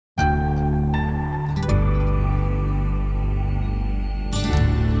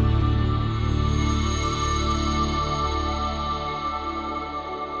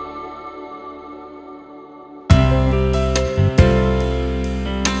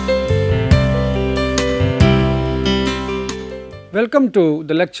Welcome to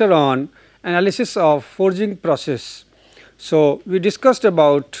the lecture on analysis of forging process. So, we discussed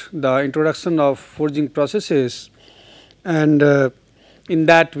about the introduction of forging processes, and in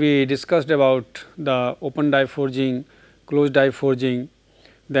that we discussed about the open die forging, closed die forging,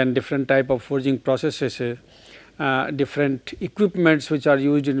 then different type of forging processes, different equipments which are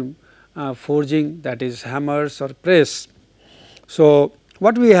used in forging, that is hammers or press. So,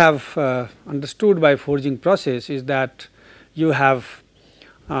 what we have understood by forging process is that you have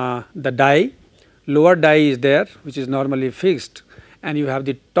the die, lower die is there which is normally fixed, and you have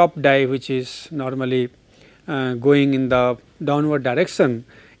the top die which is normally going in the downward direction.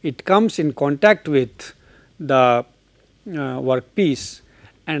 It comes in contact with the workpiece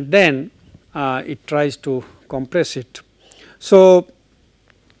and then it tries to compress it. So,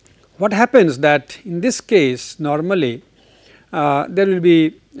 what happens that in this case normally there will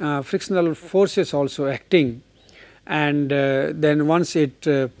be frictional forces also acting, and then once it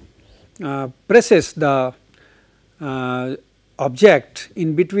presses the object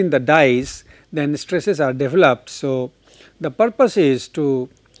in between the dies, then stresses are developed. So, the purpose is to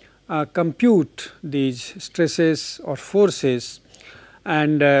compute these stresses or forces,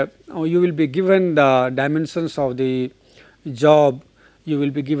 and you will be given the dimensions of the job, you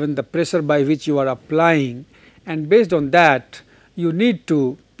will be given the pressure by which you are applying, and based on that you need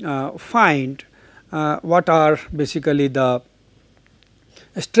to find what are basically the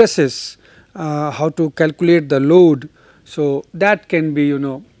stresses, how to calculate the load. So, that can be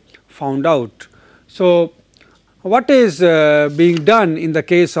found out. So, what is being done in the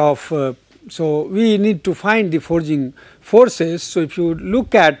case of so we need to find the forging forces. So, if you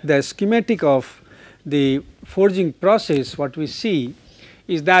look at the schematic of the forging process, what we see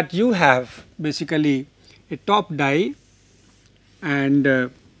is that you have basically a top die, and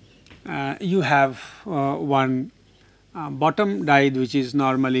you have one bottom die which is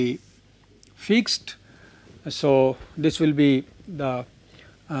normally fixed. So, this will be the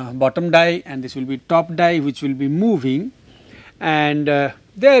bottom die and this will be top die which will be moving, and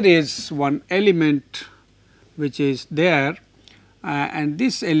there is one element which is there, and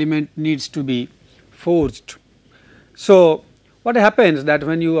this element needs to be forged. So, what happens that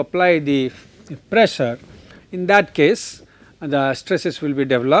when you apply the pressure, in that case the stresses will be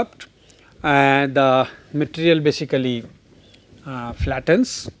developed and the material basically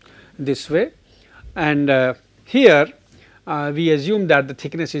flattens this way, and here we assume that the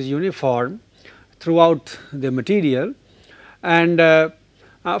thickness is uniform throughout the material, and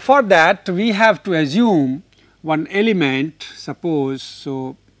for that we have to assume one element, suppose.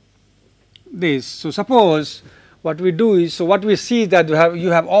 So, this. So, suppose what we do is, so what we see that you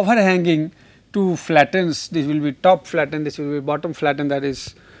have overhanging two flattens, this will be top flatten, this will be bottom flatten, that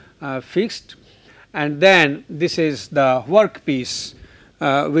is fixed, and then this is the workpiece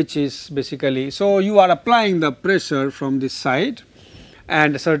which is basically. So, you are applying the pressure from this side,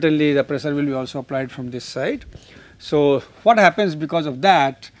 and certainly the pressure will be also applied from this side. So, what happens because of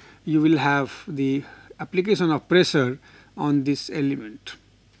that, you will have the application of pressure on this element.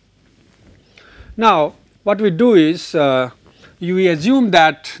 Now, what we do is we assume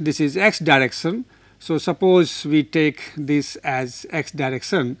that this is x direction. So, suppose we take this as x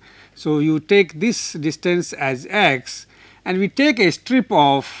direction. So, you take this distance as x and we take a strip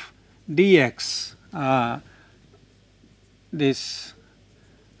of dx, this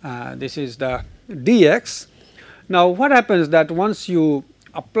is the dx. Now, what happens that once you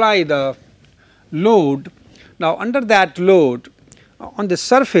apply the load, now under that load on the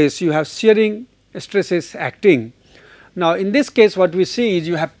surface you have shearing stresses acting. Now, in this case what we see is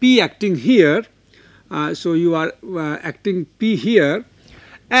you have P acting here. So, you are acting P here,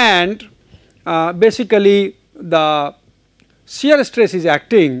 and basically the shear stress is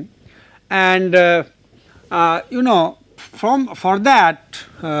acting, and for that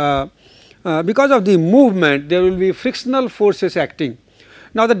because of the movement there will be frictional forces acting.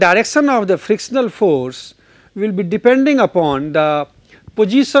 Now, the direction of the frictional force will be depending upon the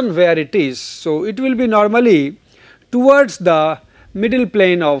position where it is. So, it will be normally towards the middle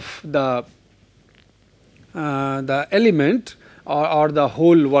plane of the element or the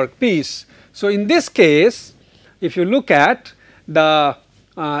whole workpiece. So, in this case if you look at the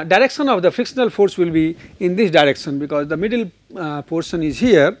direction of the frictional force will be in this direction, because the middle portion is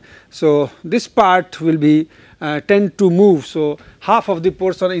here. So, this part will be tend to move. So, half of the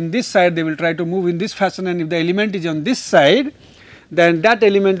portion in this side they will try to move in this fashion, and if the element is on this side then that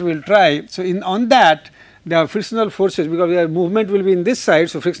element will try. So, on that the frictional forces, because their movement will be in this side.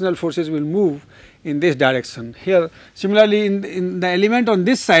 So, frictional forces will move in this direction. Here similarly, in the element on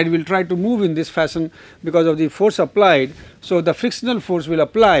this side will try to move in this fashion because of the force applied. So, the frictional force will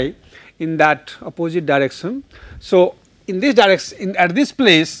apply in that opposite direction. So, in this direction, at this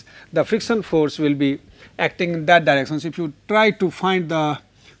place, the friction force will be acting in that direction. So, if you try to find the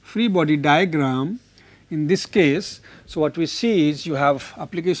free body diagram in this case, so what we see is you have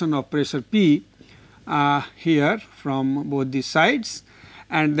application of pressure P here from both the sides,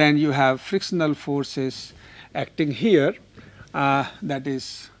 and then you have frictional forces acting here, that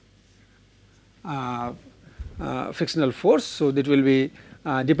is frictional force. So, that will be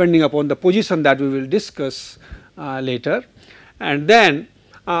depending upon the position that we will discuss later. And then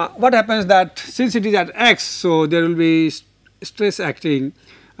what happens that since it is at x, so there will be stress acting,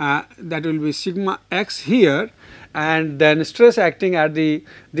 that will be sigma x here, and then stress acting at the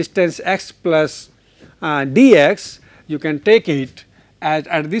distance x plus dx, you can take it as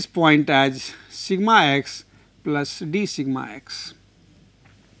at this point as sigma x plus d sigma x.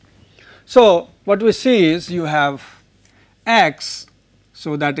 So, what we see is you have x,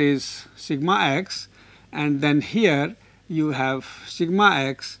 so that is sigma x, and then here you have sigma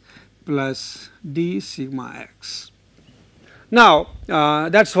x plus d sigma x. Now,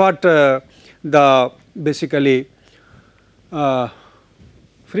 that is what the basically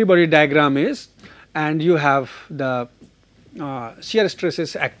free body diagram is, and you have the shear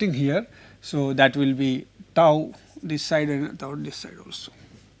stresses acting here. So, that will be tau this side and tau this side also.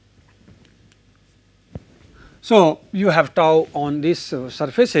 So, you have tau on these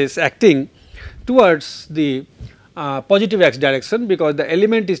surfaces acting towards the positive x direction, because the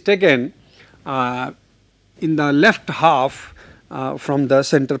element is taken in the left half from the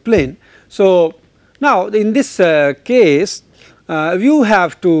center plane. So, now in this case you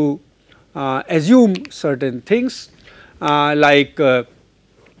have to assume certain things, like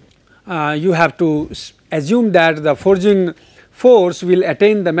you have to assume that the forging force will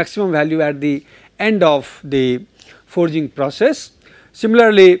attain the maximum value at the end of the forging process.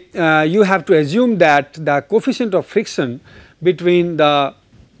 Similarly, you have to assume that the coefficient of friction between the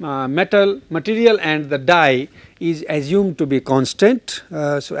material and the die is assumed to be constant.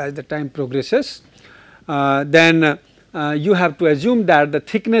 So, as the time progresses, then you have to assume that the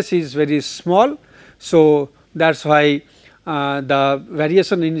thickness is very small. So, that is why the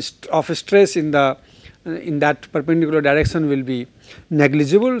variation of stress in that perpendicular direction will be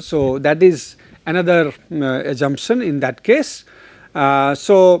negligible. So, that is another assumption in that case.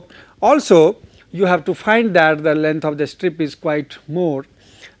 So, also you have to find that the length of the strip is quite more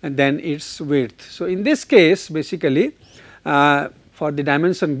than its width. So, in this case basically for the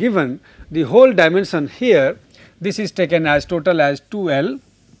dimension given, the whole dimension here, this is taken as total as 2L.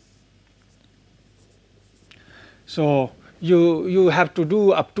 So, you have to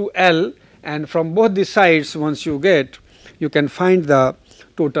do up to L, and from both the sides once you get, you can find the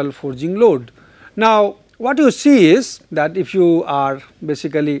total forging load. Now, what you see is that if you are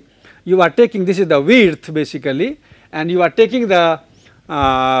basically, you are taking, this is the width basically, and you are taking the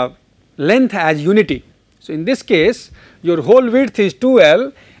length as unity. So, in this case your whole width is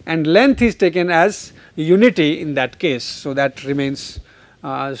 2L and length is taken as unity in that case. So, that remains,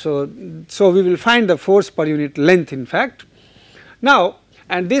 so we will find the force per unit length in fact. Now,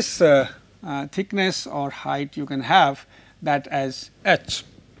 and this thickness or height you can have that as h.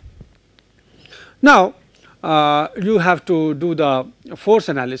 Now, you have to do the force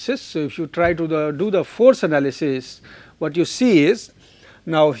analysis. So, if you try to do the force analysis, what you see is,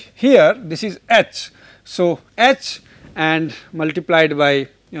 now here this is h. So, h and multiplied by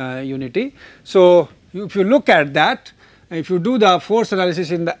unity. So, if you look at that, if you do the force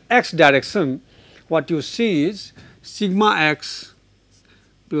analysis in the x direction, what you see is sigma x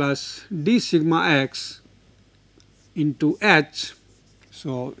plus d sigma x into h.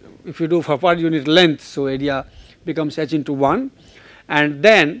 So, if you do for per unit length, so area becomes h into 1, and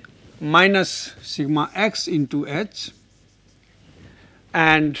then minus sigma x into h,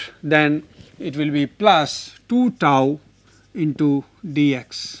 and then it will be plus 2 tau into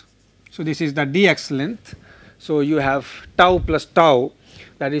dx. So, this is the dx length. So, you have tau plus tau,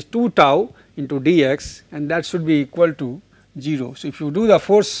 that is 2 tau into dx, and that should be equal to 0. So, if you do the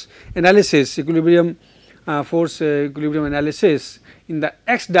force analysis, equilibrium equilibrium analysis in the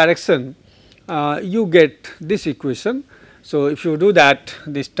x direction, you get this equation. So, if you do that,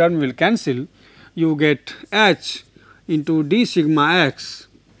 this term will cancel, you get h into d sigma x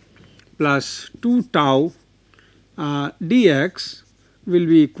plus 2 tau dx will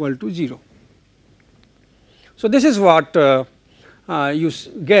be equal to 0. So, this is what you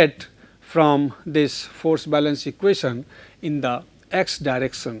get from this force balance equation in the x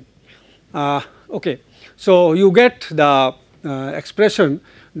direction. Okay. So, you get the expression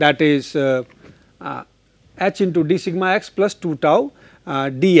that is h into d sigma x plus 2 tau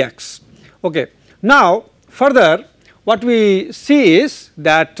dx. Okay. Now, further what we see is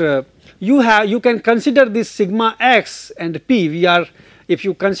that you can consider this sigma x and p. We are, if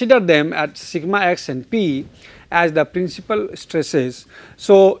you consider them at sigma x and p as the principal stresses.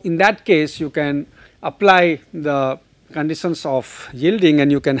 So, in that case you can apply the conditions of yielding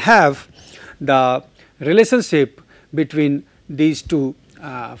and you can have the relationship between these two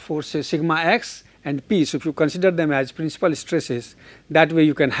forces sigma x and p. So, if you consider them as principal stresses, that way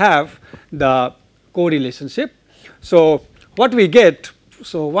you can have the correlationship. So, what we get,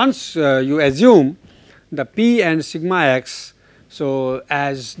 so once you assume the p and sigma x, so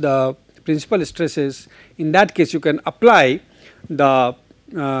as the principal stresses, in that case you can apply the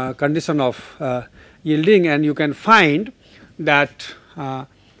condition of yielding and you can find that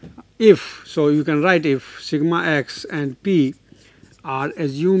if, so you can write if sigma x and p are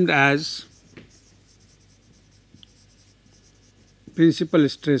assumed as principal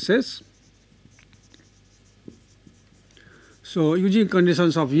stresses. So, using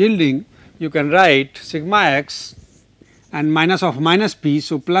conditions of yielding you can write sigma x and minus of minus p.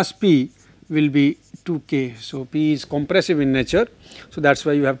 So, plus p will be 2k. So, p is compressive in nature. So, that is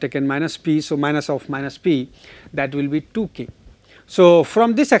why you have taken minus p. So, minus of minus p, that will be 2k. So,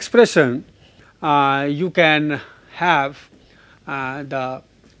 from this expression you can have the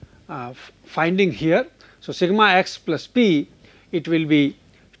finding here. So, sigma x plus p, it will be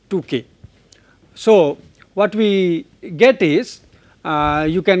 2k. So, what we get is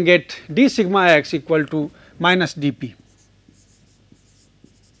you can get d sigma x equal to minus dp.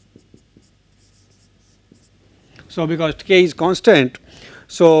 So, because k is constant,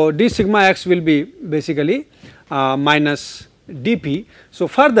 so d sigma x will be basically minus dp. So,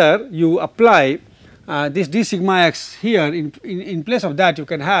 further you apply this d sigma x here, in place of that you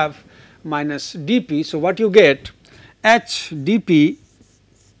can have minus dp. So, what you get, h dp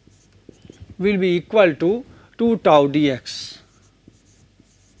will be equal to 2 tau dx.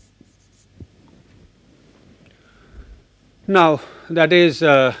 Now, that is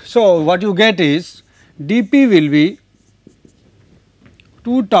so what you get is dp will be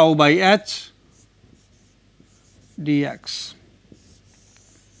 2 tau by h dx.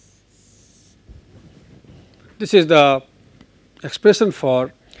 This is the expression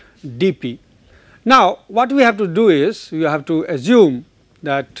for dp. Now, what we have to do is we have to assume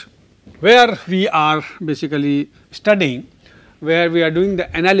that where we are basically studying, where we are doing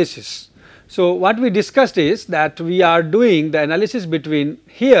the analysis. So, what we discussed is that we are doing the analysis between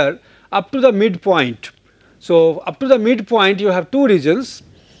here up to the midpoint. So, up to the midpoint you have two regions,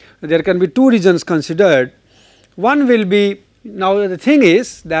 there can be two regions considered. One will be, now the thing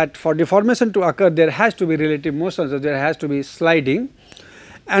is that for deformation to occur there has to be relative motion, so there has to be sliding,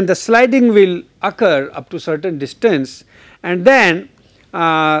 and the sliding will occur up to certain distance, and then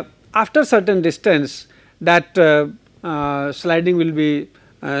after certain distance that sliding will be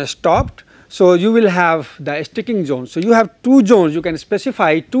stopped. So, you will have the sticking zone. So, you have two zones, you can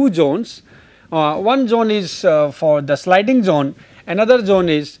specify two zones, one zone is for the sliding zone, another zone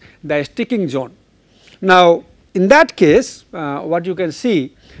is the sticking zone. Now, in that case what you can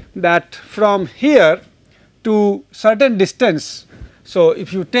see that from here to certain distance. So,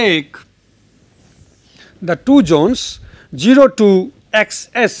 if you take the two zones 0 to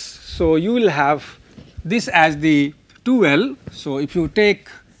xs, so you will have this as the 2L. So, if you take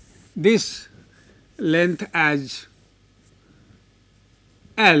this length as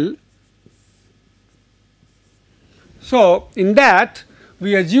L, so in that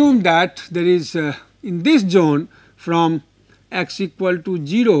we assume that there is in this zone from x equal to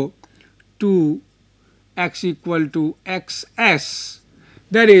 0 to x equal to xs,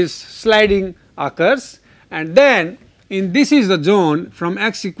 there is sliding occurs, and then in this is the zone from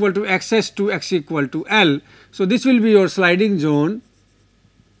x equal to xs to x equal to L. So, this will be your sliding zone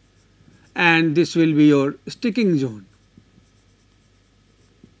and this will be your sticking zone.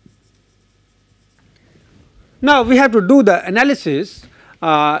 Now, we have to do the analysis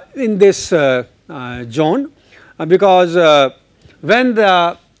in this zone because when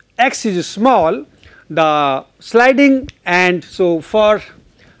the x is small, the sliding, and so for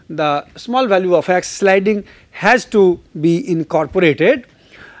the small value of x, sliding has to be incorporated,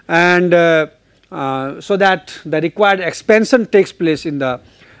 and so that the required expansion takes place in the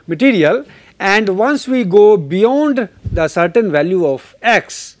material, and once we go beyond the certain value of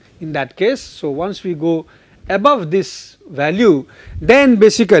x in that case. So, once we go above this value, then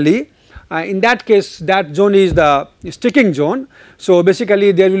basically in that case that zone is the sticking zone. So,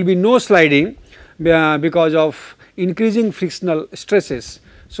 basically there will be no sliding because of increasing frictional stresses.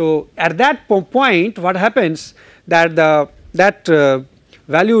 So, at that point what happens that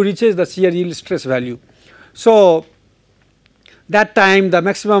value reaches the shear yield stress value. So, that time the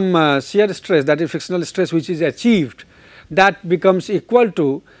maximum shear stress, that is frictional stress which is achieved, that becomes equal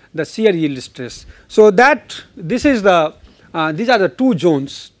to the shear yield stress. So, that this is the these are the two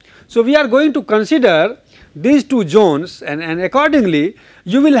zones. So, we are going to consider these two zones, and accordingly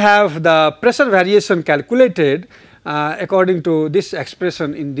you will have the pressure variation calculated according to this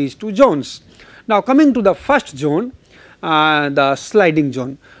expression in these two zones. Now, coming to the first zone, the sliding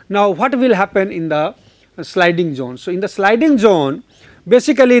zone. Now, what will happen in the sliding zone? So, in the sliding zone,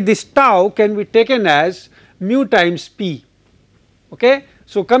 basically this tau can be taken as mu times p. Okay.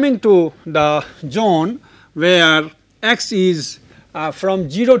 So, coming to the zone where x is from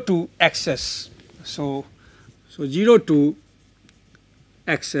 0 to xs. So, 0 to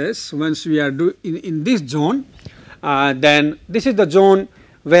xs, once we are in this zone, then this is the zone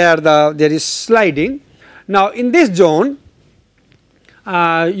where there is sliding. Now, in this zone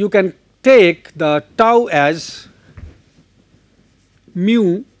you can take the tau as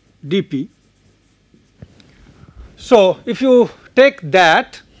mu dp. So, if you take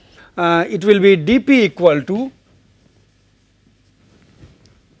that, it will be dp equal to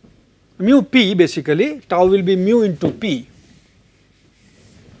mu p, basically tau will be mu into p.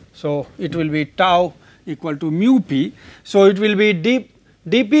 So, it will be tau equal to mu p. So, it will be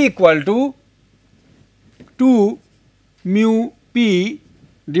dp equal to 2 mu p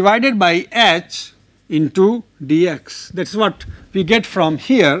divided by h into dx. That is what we get from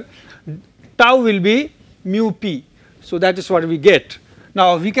here. Tau will be mu p. So, that is what we get.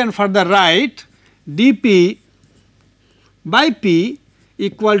 Now, we can further write dp by p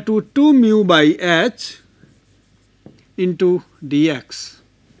equal to 2 mu by h into dx.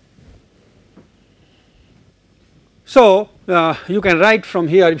 So, you can write from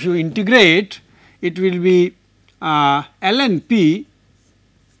here, if you integrate, it will be ln p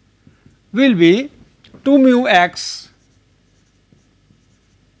will be 2 mu x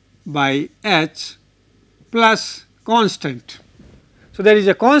by h plus constant. So, there is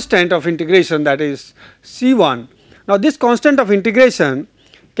a constant of integration, that is C1. Now, this constant of integration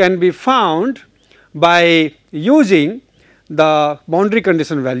can be found by using the boundary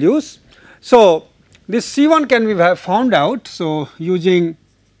condition values. So, this C1 can be found out. So, using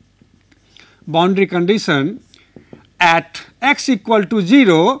boundary condition at x equal to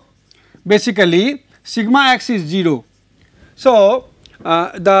 0, basically sigma x is 0. So,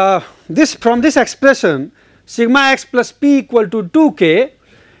 from this expression sigma x plus p equal to 2k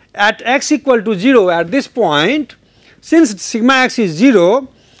at x equal to 0 at this point, since sigma x is 0,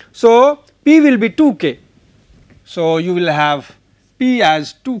 so p will be 2k. So, you will have p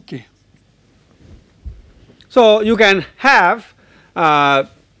as 2k. So, you can have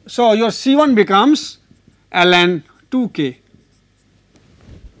so your C1 becomes ln 2k.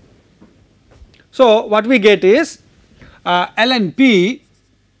 So, what we get is ln p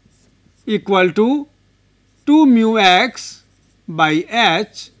equal to 2 mu x by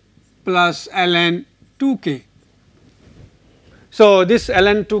h plus ln 2k. So, this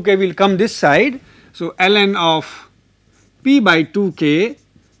ln 2k will come this side. So, ln of p by 2k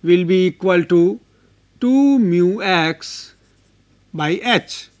will be equal to 2 mu x by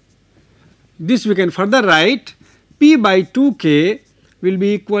h. This we can further write, p by 2k will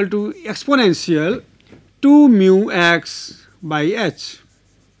be equal to exponential 2 mu x by h.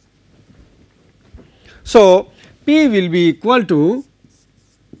 So, p will be equal to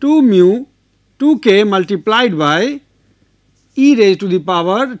 2 mu 2k multiplied by e raised to the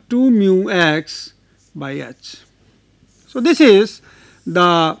power 2 mu x by h. So, this is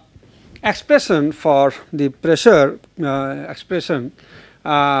the expression for the pressure expression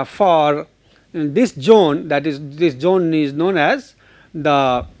for this zone, that is, this zone is known as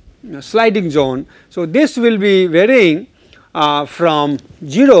the sliding zone. So, this will be varying from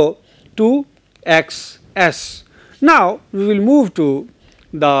 0 to xs. Now, we will move to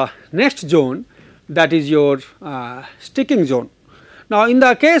the next zone, that is your sticking zone. Now, in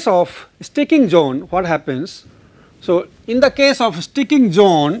the case of sticking zone, what happens? So, in the case of sticking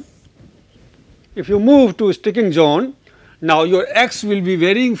zone, if you move to sticking zone, now your x will be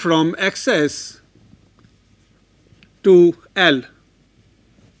varying from xs to L.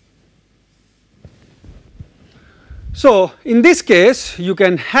 So, in this case you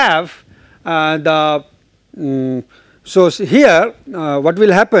can have so here what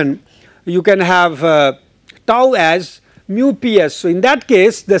will happen, you can have tau as mu ps. So, in that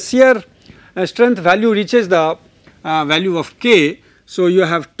case the shear strength value reaches the value of k. So, you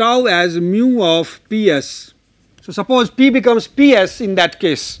have tau as mu of Ps. So, suppose P becomes Ps in that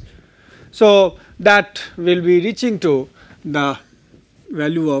case. So, that will be reaching to the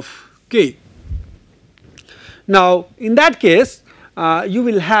value of k. Now, in that case you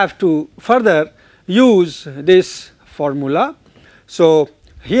will have to further use this formula. So,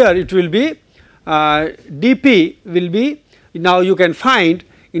 here it will be dp will be, now you can find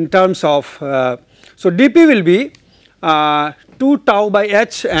in terms of so dp will be 2 tau by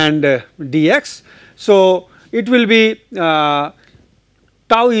h and dx. So, it will be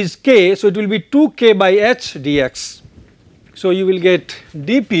tau is k. So, it will be 2 k by h dx. So, you will get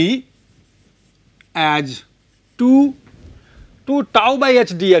dp as 2 tau by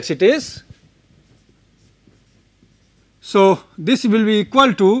h dx it is. So, this will be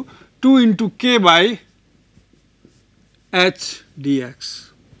equal to 2 into k by h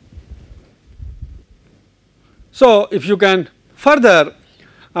dx. So, if you can further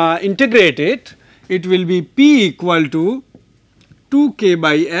integrate it, it will be p equal to 2 k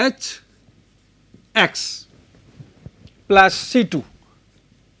by h x plus C2.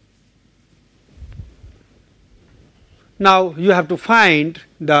 Now, you have to find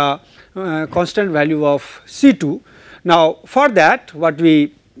the constant value of C2. Now, for that what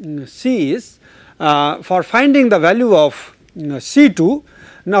we see is for finding the value of C2,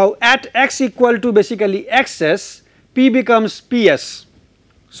 now at x equal to basically xs, P becomes Ps.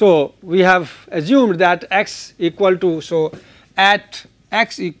 So, we have assumed that x equal to, so at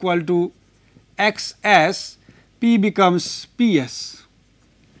x equal to xs, P becomes Ps.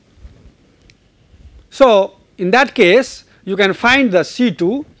 So, in that case you can find the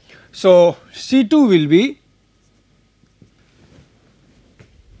C2. So, C2 will be,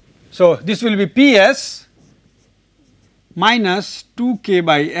 so this will be Ps minus 2 k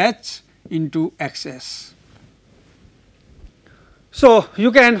by h into xs. So,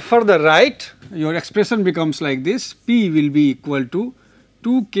 you can further write, your expression becomes like this, P will be equal to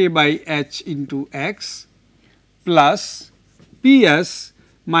 2 k by h into x plus Ps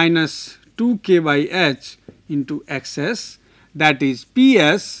minus 2 k by h into xs, that is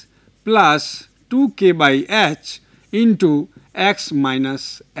Ps plus 2 k by h into x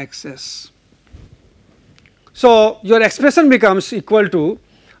minus xs. So, your expression becomes equal to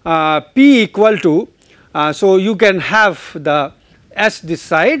P equal to, so you can have the s this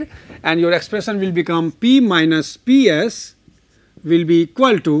side and your expression will become P minus Ps will be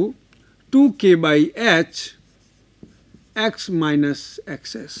equal to 2 k by h x minus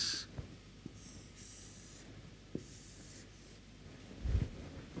xs.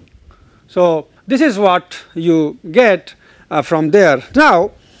 So, this is what you get from there.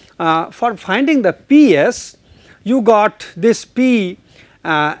 Now, for finding the Ps, you got this P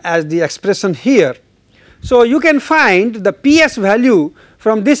as the expression here. So, you can find the Ps value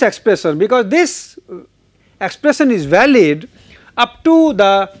from this expression, because this expression is valid up to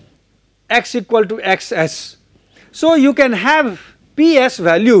the x equal to xs. So, you can have Ps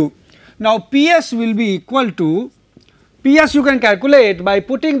value. Now, Ps will be equal to, Ps you can calculate by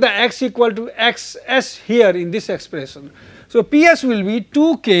putting the x equal to xs here in this expression. So, Ps will be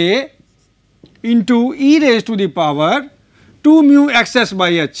 2 k into e raised to the power 2 mu xs by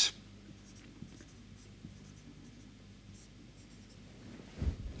h.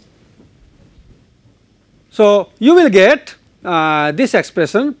 So, you will get this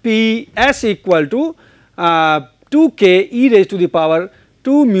expression Ps equal to 2 k e raised to the power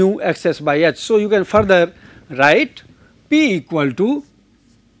 2 mu xs by h. So, you can further write P equal to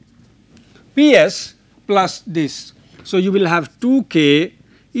Ps plus this. So, you will have 2 k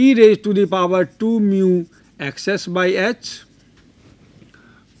e raised to the power 2 mu xs by h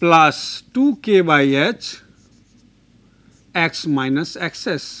plus 2 k by h x minus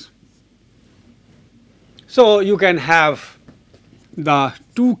xs. So, you can have the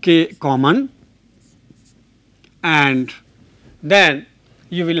 2 k common and then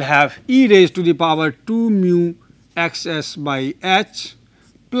you will have e raised to the power 2 mu xs by h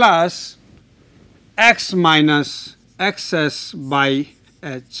plus x minus xs by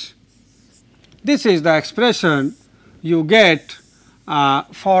h. This is the expression you get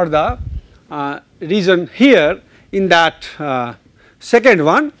for the region here. In that second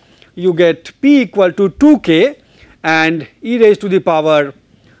one, you get P equal to 2 k and e raised to the power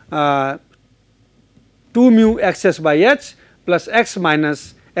 2 mu xs by h plus x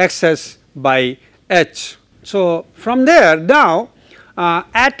minus xs by h. So, from there now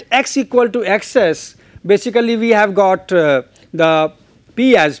at x equal to xs, basically we have got the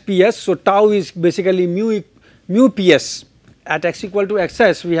P as Ps. So, tau is basically mu Ps. At x equal to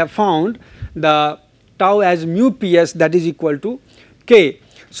xs we have found the tau as mu Ps, that is equal to k.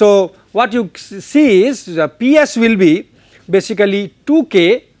 So, what you see is the Ps will be basically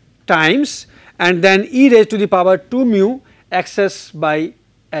 2k times and then e raised to the power 2 mu xs by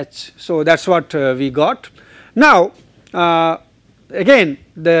h. So, that is what we got. Now, again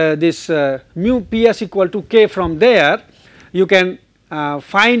this mu Ps equal to k, from there you can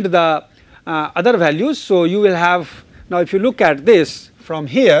find the other values. So, you will have, now if you look at this from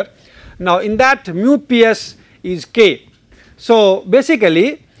here, now in that mu Ps is k. So,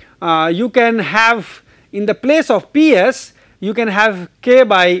 basically you can have, in the place of Ps you can have k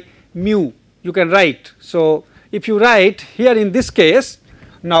by mu, you can write. So, if you write here in this case,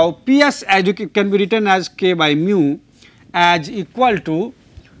 now Ps as you can be written as k by mu as equal to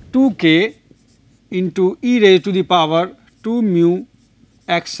 2k into e raised to the power 2 mu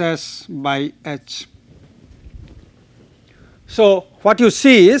xs by h. So, what you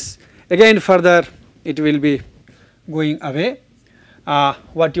see is, again further it will be going away,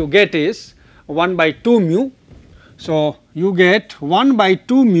 what you get is 1 by 2 mu. So, you get 1 by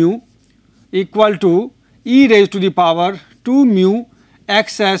 2 mu equal to e raised to the power 2 mu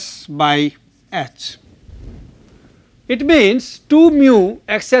xs by h. It means 2 mu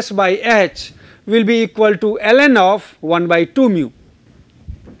xs by h will be equal to ln of 1 by 2 mu.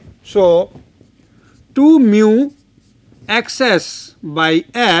 So, 2 mu xs by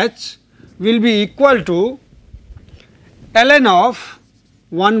h will be equal to ln of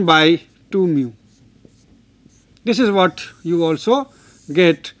 1 by 2 mu. This is what you also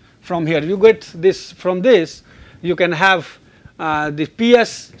get from here. You get this from this, you can have the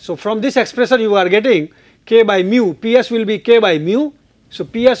Ps. So, from this expression you are getting k by mu, Ps will be k by mu. So,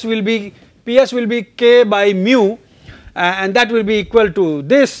 Ps will be k by mu and that will be equal to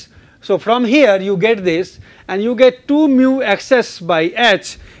this. So, from here you get this and you get 2 mu xs by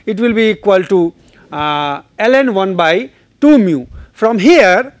h, it will be equal to ln 1 by 2 mu. From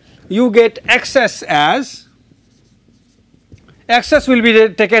here you get xs as, xs will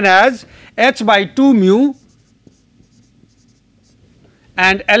be taken as h by 2 mu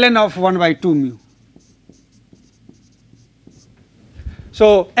and ln of 1 by 2 mu.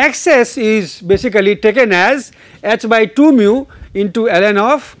 So, xs is basically taken as h by 2 mu into ln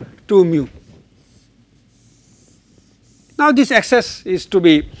of 2 mu. Now, this xs is to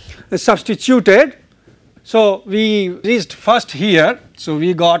be substituted. So, we reached first here. So,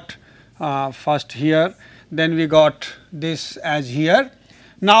 we got first here, then we got this as here.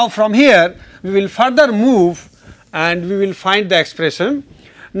 Now, from here we will further move and we will find the expression.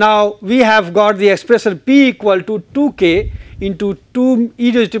 Now, we have got the expression p equal to 2k into 2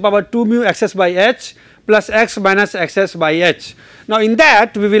 e raised to the power 2 mu xs by h plus x minus xs by h. Now, in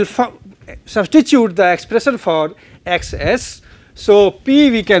that we will substitute the expression for xs. So, p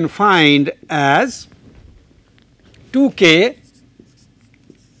we can find as 2k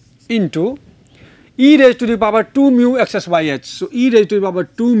into e raised to the power 2 mu xs by h. So, e raised to the power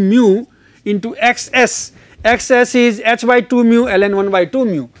 2 mu into xs, xs is h by 2 mu ln 1 by 2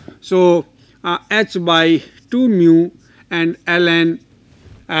 mu. So, h by 2 mu and ln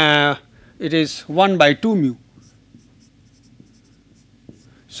it is 1 by 2 mu.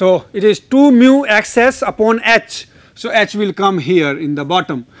 So, it is 2 mu xs upon h. So, h will come here in the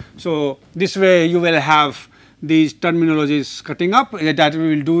bottom. So, this way you will have these terminologies cutting up, that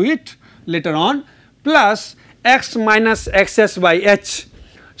we will do it later on, plus x minus xs by h.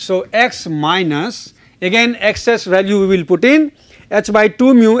 So, x minus, again xs value we will put in, h by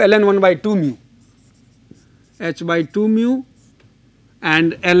 2 mu ln 1 by 2 mu, h by 2 mu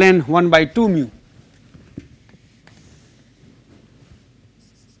and ln 1 by 2 mu.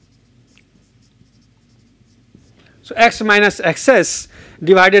 So, x minus xs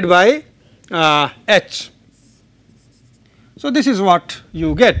divided by h. So, this is what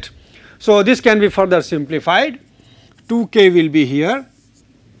you get. So, this can be further simplified, 2k will be here,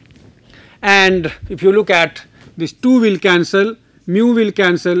 and if you look at this 2 will cancel, mu will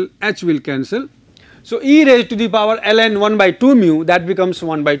cancel, h will cancel. So, e raised to the power ln 1 by 2 mu, that becomes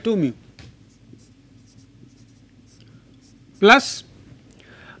 1 by 2 mu, plus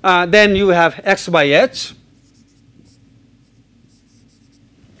then you have x by h,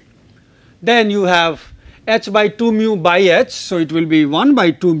 then you have h by 2 mu by h. So, it will be 1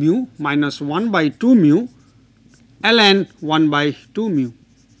 by 2 mu minus 1 by 2 mu ln 1 by 2 mu.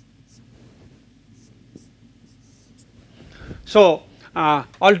 So,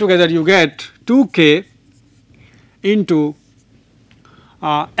 altogether you get 2k into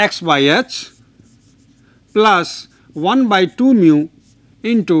x by h plus 1 by 2 mu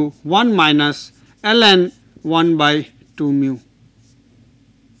into 1 minus ln 1 by 2 mu.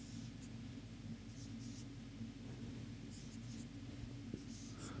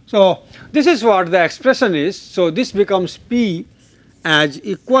 So, this is what the expression is. So, this becomes P as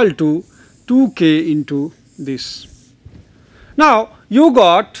equal to 2k into this. Now, you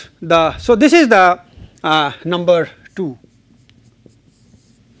got the, so this is the number 2.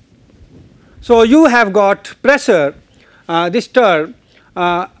 So, you have got pressure, this term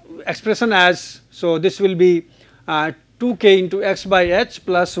expression as, so this will be 2k into x by h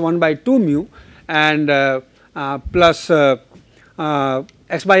plus 1 by 2 mu and plus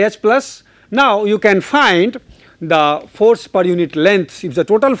x by h plus. Now, you can find the force per unit length. If the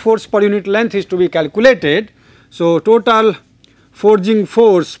total force per unit length is to be calculated, so total forging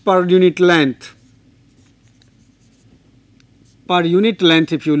force per unit length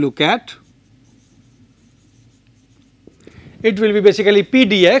if you look at, it will be basically P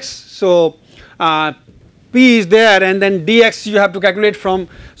dx. So, P is there and then dx you have to calculate from.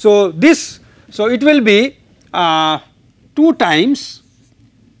 So, this, so it will be 2 times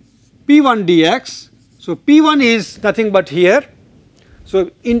P1 dx. So, P1 is nothing but here. So,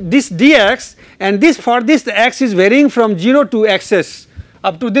 in this dx and this, for this the x is varying from 0 to xs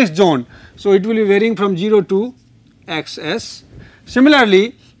up to this zone. So, it will be varying from 0 to xs.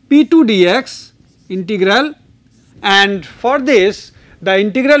 Similarly, P2 dx integral, and for this the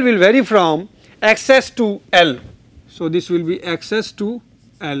integral will vary from xs to L. So, this will be xs to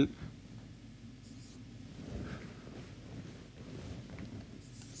L.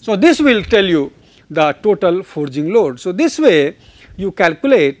 So, this will tell you the total forging load. So, this way you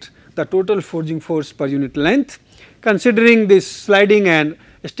calculate the total forging force per unit length, considering this sliding and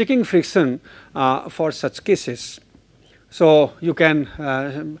sticking friction for such cases. So, you can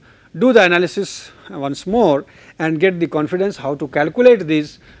do the analysis once more and get the confidence how to calculate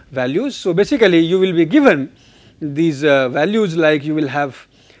these values. So, basically you will be given these values, like you will have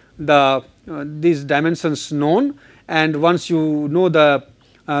the these dimensions known, and once you know the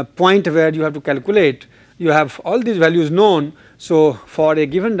point where you have to calculate, you have all these values known. So, for a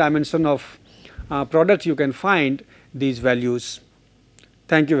given dimension of product you can find these values.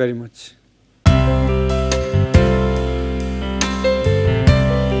 Thank you very much.